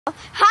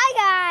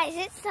Hi guys,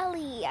 it's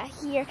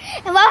Aaliyah here,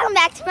 and welcome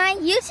back to my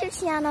YouTube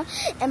channel.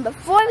 And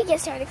before we get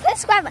started, click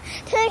subscribe button,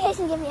 turn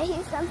notifications, give me a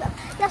huge thumbs up.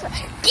 Guess what?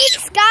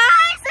 Geese,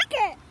 guys, look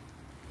at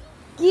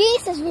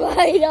geese is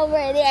right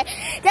over there.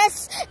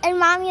 And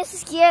mommy is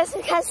scared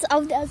because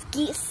of those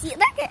geese. See,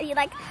 look at you,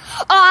 like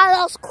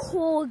all those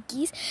cool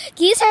geese.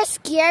 Geese are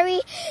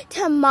scary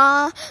to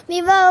mom.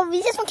 We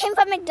just came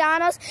from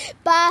McDonald's,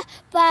 but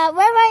we're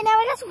right now.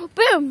 We just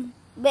boom.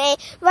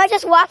 We're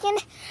just walking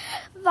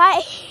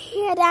right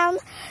here down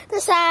the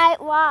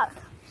sidewalk,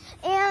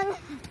 and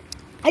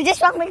I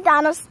just walked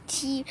McDonald's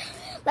tea,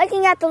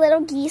 looking at the little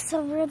geese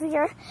over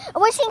there,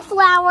 wishing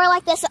flower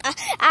like this.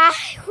 I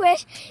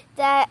wish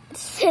that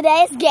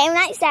today is game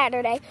night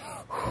Saturday.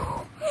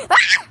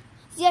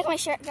 See, like my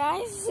shirt,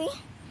 guys? See?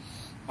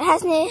 It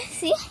has me.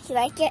 See? You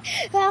like it?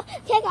 Well,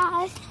 okay,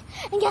 guys.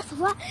 And guess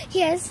what?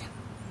 Here's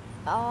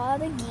all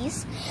the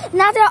geese.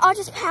 Now they're all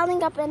just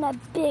piling up in a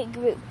big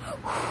group.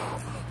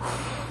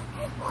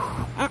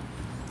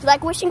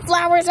 Like wishing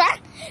flowers, right?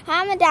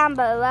 Comment down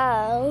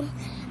below.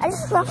 I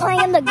just love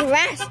playing in the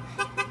grass.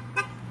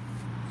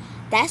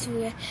 That's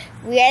weird.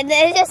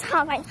 They just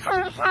like,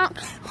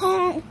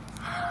 oh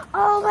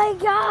my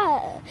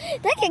god.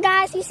 Look at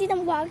guys, you see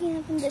them walking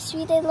up in the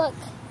street. They look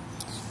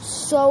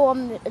so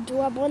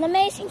adorable and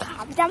amazing.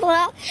 Comment down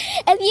below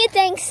if you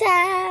think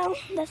so.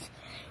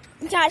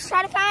 Guys,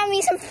 try to find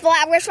me some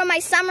flowers for my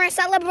summer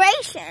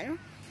celebration.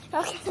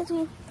 Okay,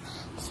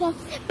 so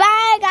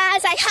bye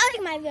guys. I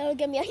hope my video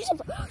give me a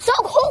some so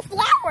cool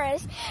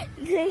flowers.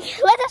 Hit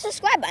the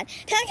subscribe button.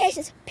 Turn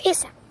notifications.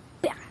 Peace out.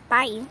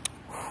 Bye.